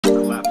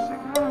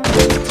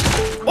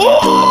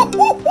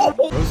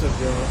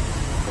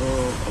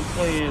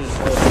playing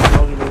Call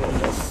of Duty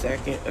on my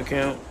second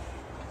account.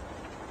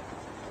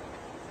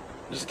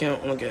 This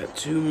account only got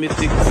 2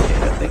 mythics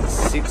and I think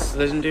 6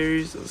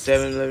 legendaries or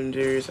 7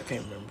 legendaries. I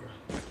can't remember.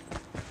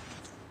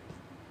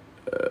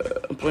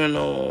 I'm playing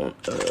on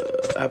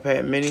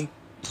iPad mini,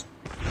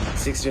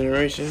 6th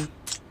generation.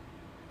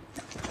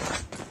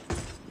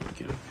 Let me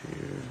get up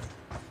here.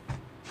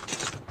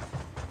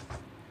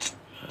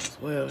 Might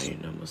as well, you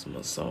know, some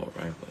assault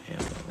rifle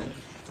ammo.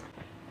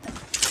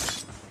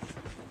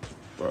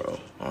 Bro,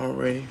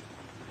 already.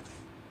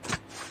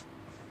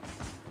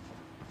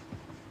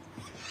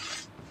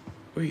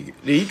 Did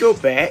he go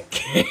back?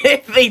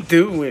 They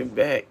do went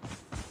back.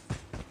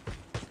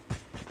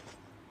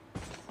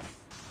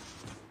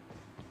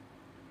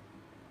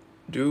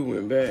 Dude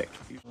went back.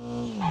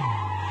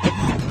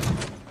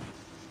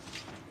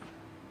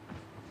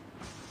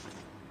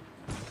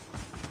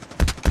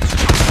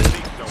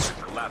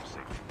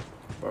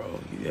 Bro,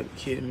 you gotta be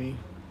kidding me.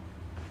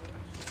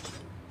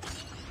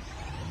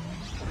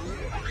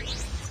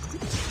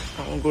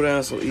 I don't go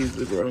down so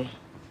easily, bro.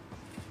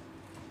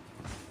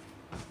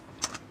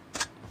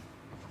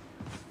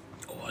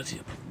 Oh, I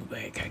just put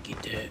back. Gotta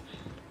get that.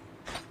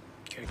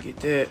 Gotta get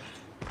that.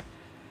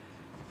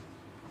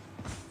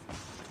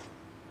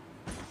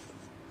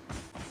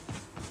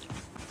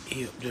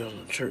 He up there on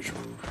the church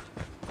roof.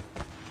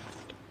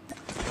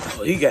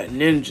 Oh, he got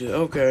ninja.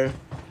 Okay.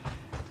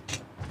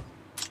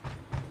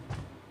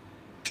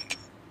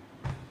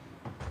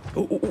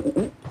 Ooh, ooh, ooh,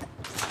 ooh.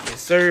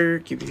 Yes, sir.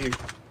 Keep it here.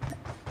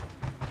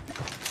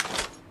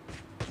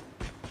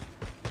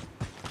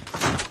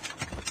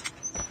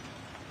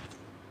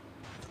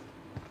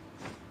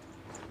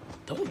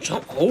 Don't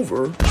jump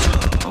over. Oh,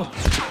 my God.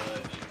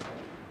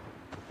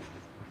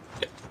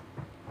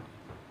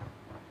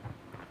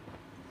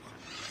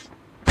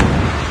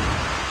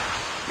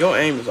 Your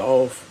aim is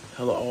off.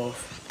 Hella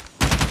off.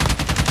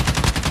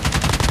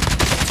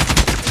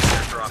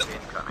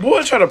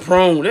 Boy, try to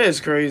prone. That is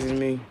crazy to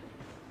me.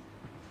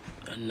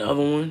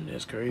 Another one?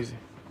 That's crazy.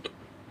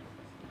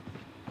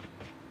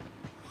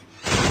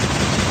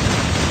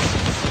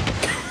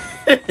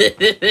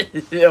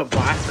 Yeah,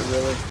 boxer,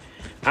 really.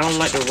 I don't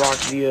like to rock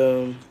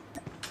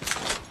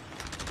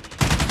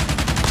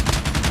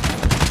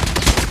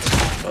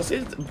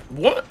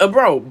the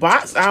bro,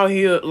 bots out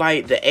here,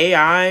 like the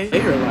AI,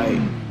 they are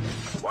like,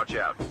 watch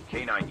out,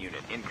 K9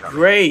 unit incoming.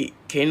 Great,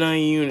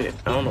 K9 unit.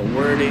 I don't know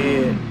where it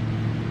is.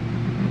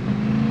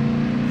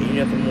 Ain't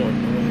nothing more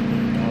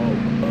annoying dog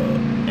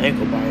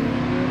ankle biter.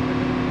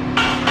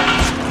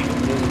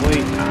 Just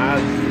wait,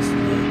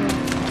 obviously.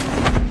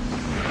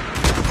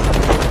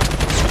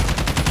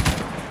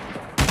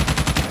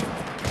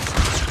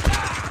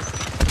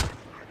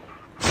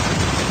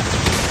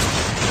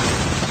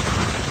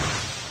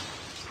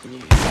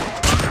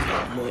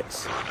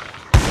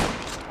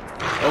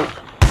 Oh.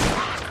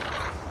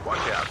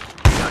 Watch out.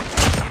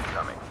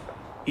 Incoming.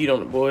 Eat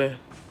on it, boy.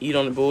 Eat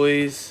on the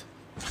boys.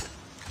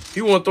 If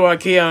you want to throw out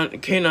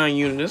K9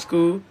 unit, that's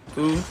cool.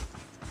 Cool.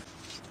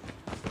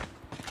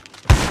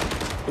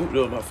 Oop, that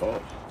was my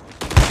fault.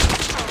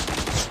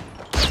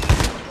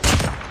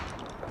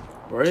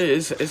 Bro,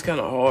 it's kind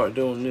of hard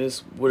doing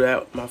this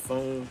without my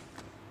phone.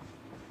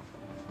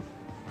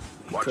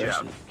 Watch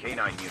out. K9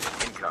 unit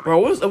incoming. Bro,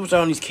 what's up with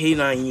y'all on these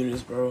K9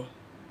 units, bro?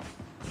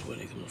 Where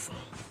they coming from?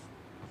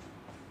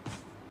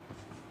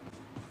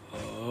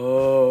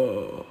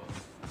 Oh.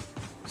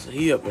 So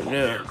he up in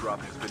there. Airdrop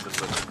has been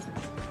delivered.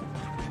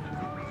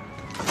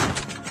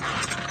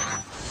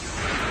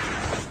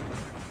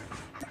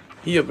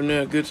 He up in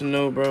there. Good to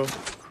know, bro.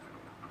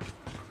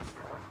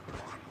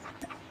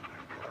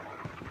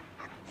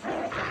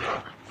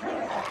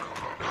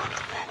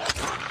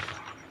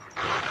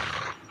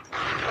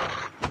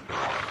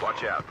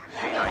 Watch out.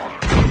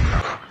 K9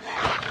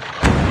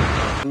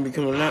 I'm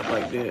becoming not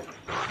like that.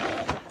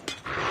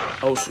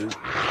 Oh shoot.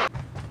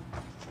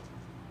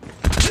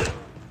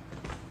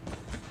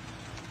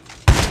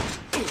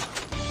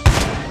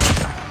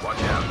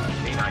 Watch out.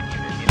 K9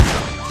 unit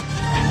incoming.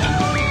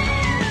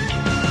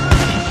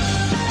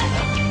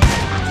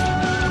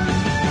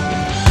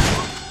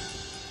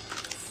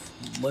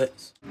 What?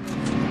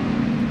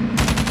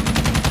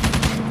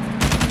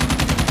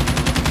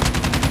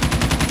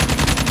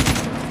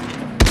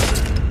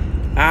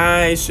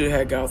 I should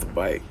have got off the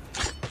bike.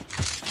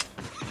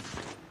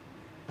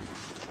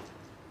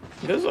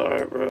 That's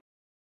alright, bro.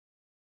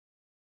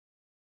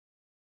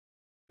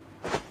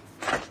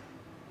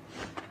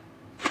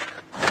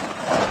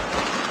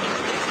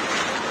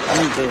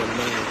 I'm doing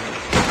man.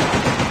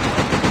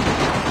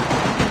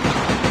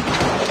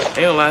 I ain't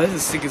gonna lie, this is the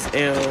sickest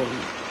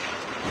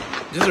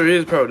this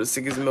is probably the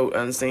sickest mode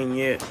I've seen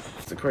yet.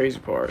 It's the crazy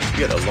part.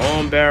 You got a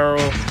long barrel,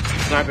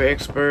 sniper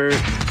expert,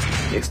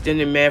 the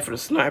extended mag for the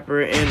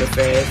sniper, and the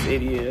fast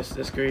ADS.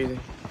 That's crazy.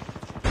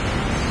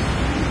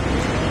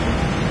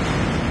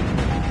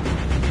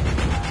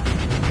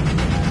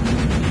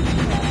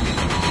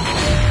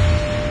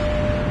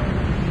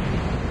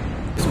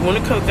 When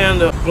it comes down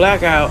to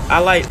Blackout, I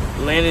like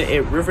landing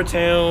at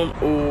Rivertown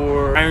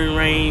or Iron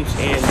Range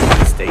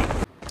and State.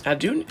 I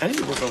need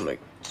to work on, like,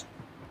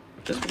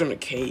 let's work on the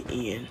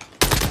KN.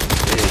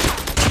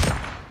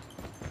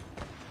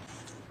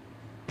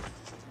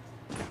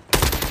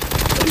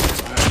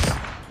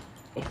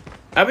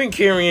 I've been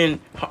carrying,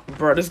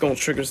 bro, this is gonna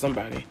trigger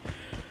somebody.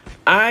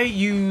 I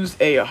use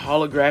a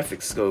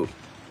holographic scope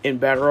in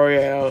Battle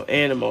Royale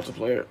and in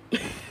multiplayer.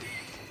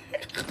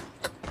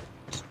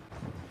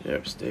 They're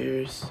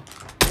upstairs.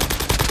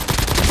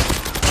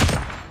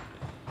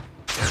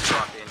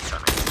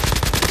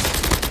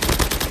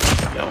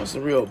 Y'all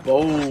some real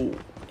bold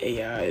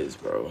AIs,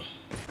 bro.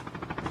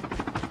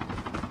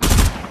 I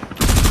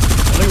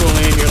think we'll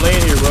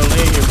land here, bro.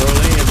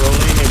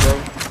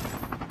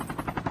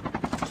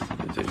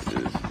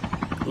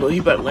 Look, he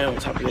about to land on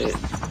top of that.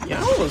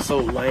 Y'all was so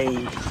lame.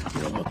 You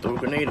know, I'm gonna throw a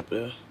grenade up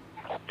there.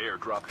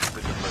 Airdrop has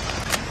been delivered.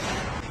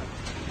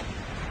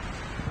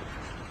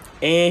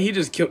 And he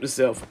just killed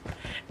himself.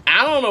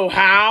 I don't know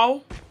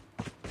how.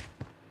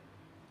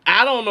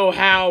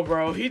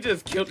 Bro. He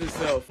just killed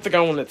himself. I think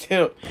I want to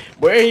attempt.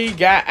 Where he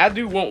got, I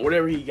do want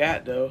whatever he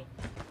got, though.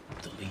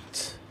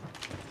 Delete.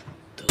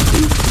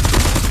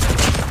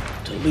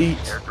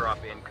 Airdrop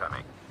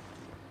incoming.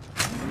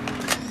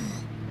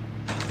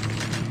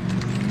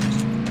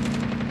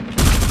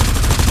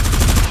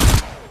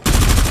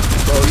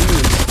 Bro, you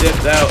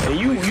stepped out and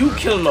you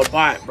killing a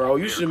bot, bro.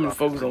 You shouldn't been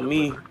focused on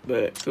me.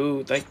 But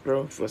cool, thank you,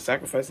 bro, for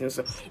sacrificing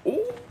yourself.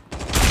 Ooh.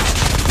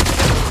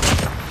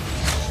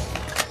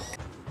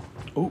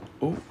 Ooh.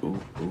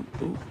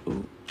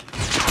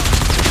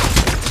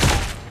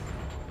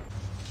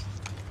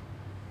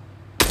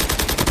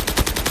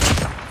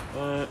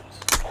 What?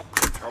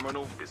 The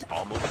terminal is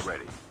almost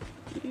ready.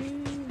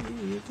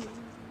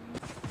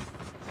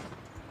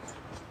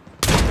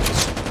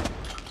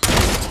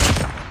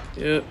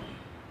 Yep.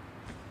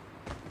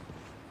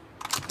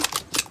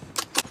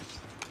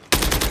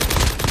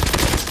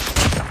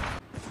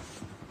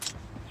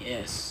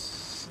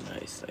 Yes.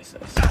 Nice.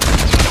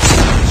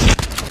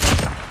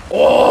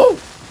 Oh!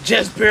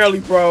 Just barely,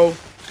 bro.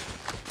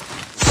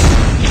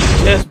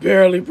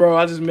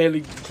 I just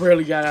barely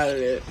got out of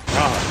that.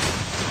 Oh.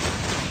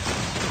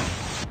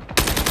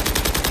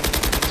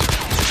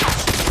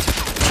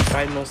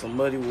 Fighting on some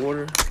muddy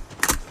water.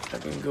 I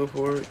can go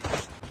for it.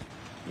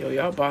 Yo,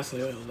 y'all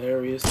bossing are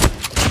hilarious.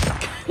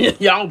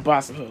 Y'all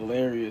bossing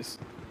hilarious.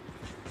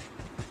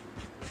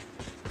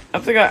 I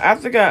think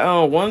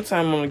one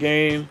time on the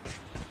game,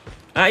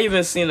 I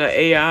even seen an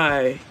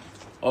AI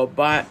or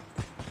bot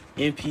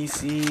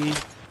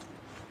NPC.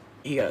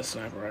 He got a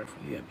sniper rifle.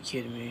 You gotta be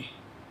kidding me.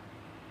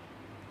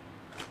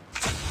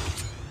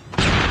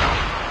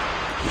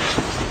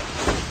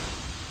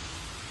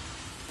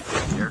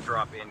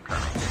 Airdrop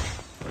incoming.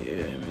 Yeah,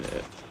 give me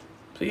that.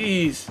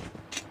 Please.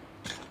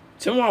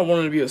 Tell me I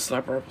wanted to be a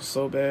sniper rifle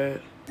so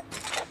bad.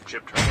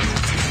 Chip terminal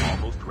is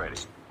almost ready.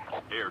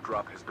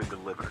 Airdrop has been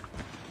delivered.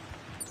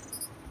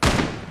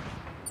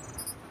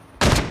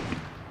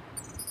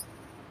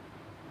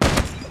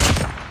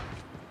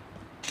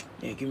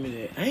 Yeah, give me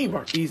that. I ain't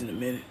marked these in a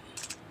minute.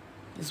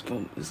 This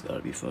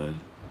gotta be fun.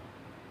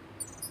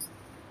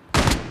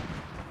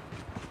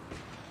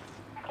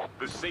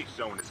 The safe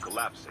zone is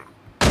collapsing.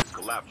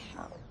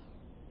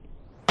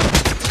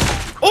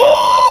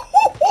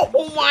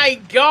 Oh my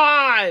god!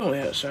 I only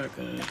had a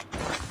shotgun.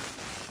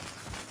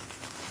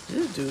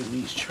 This dude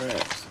needs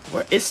traps.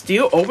 What? It's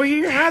still over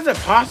here? How's that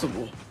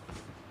possible?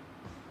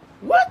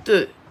 What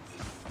the?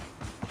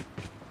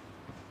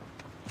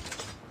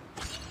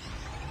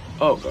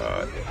 Oh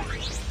god.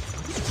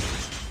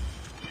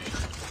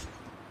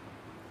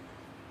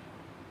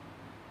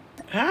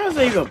 How is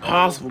that even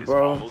possible,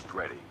 bro?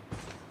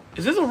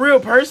 Is this a real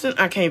person?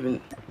 I can't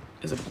even.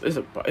 It's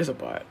a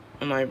bot.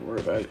 I'm not even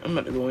worried about it. I'm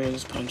about to go in and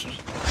just punch him.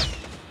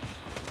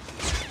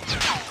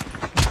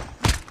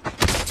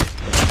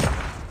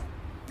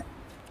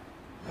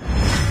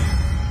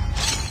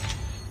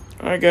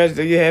 Alright guys,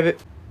 there you have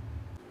it.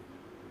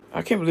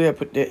 I can't believe I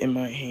put that in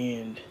my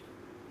hand.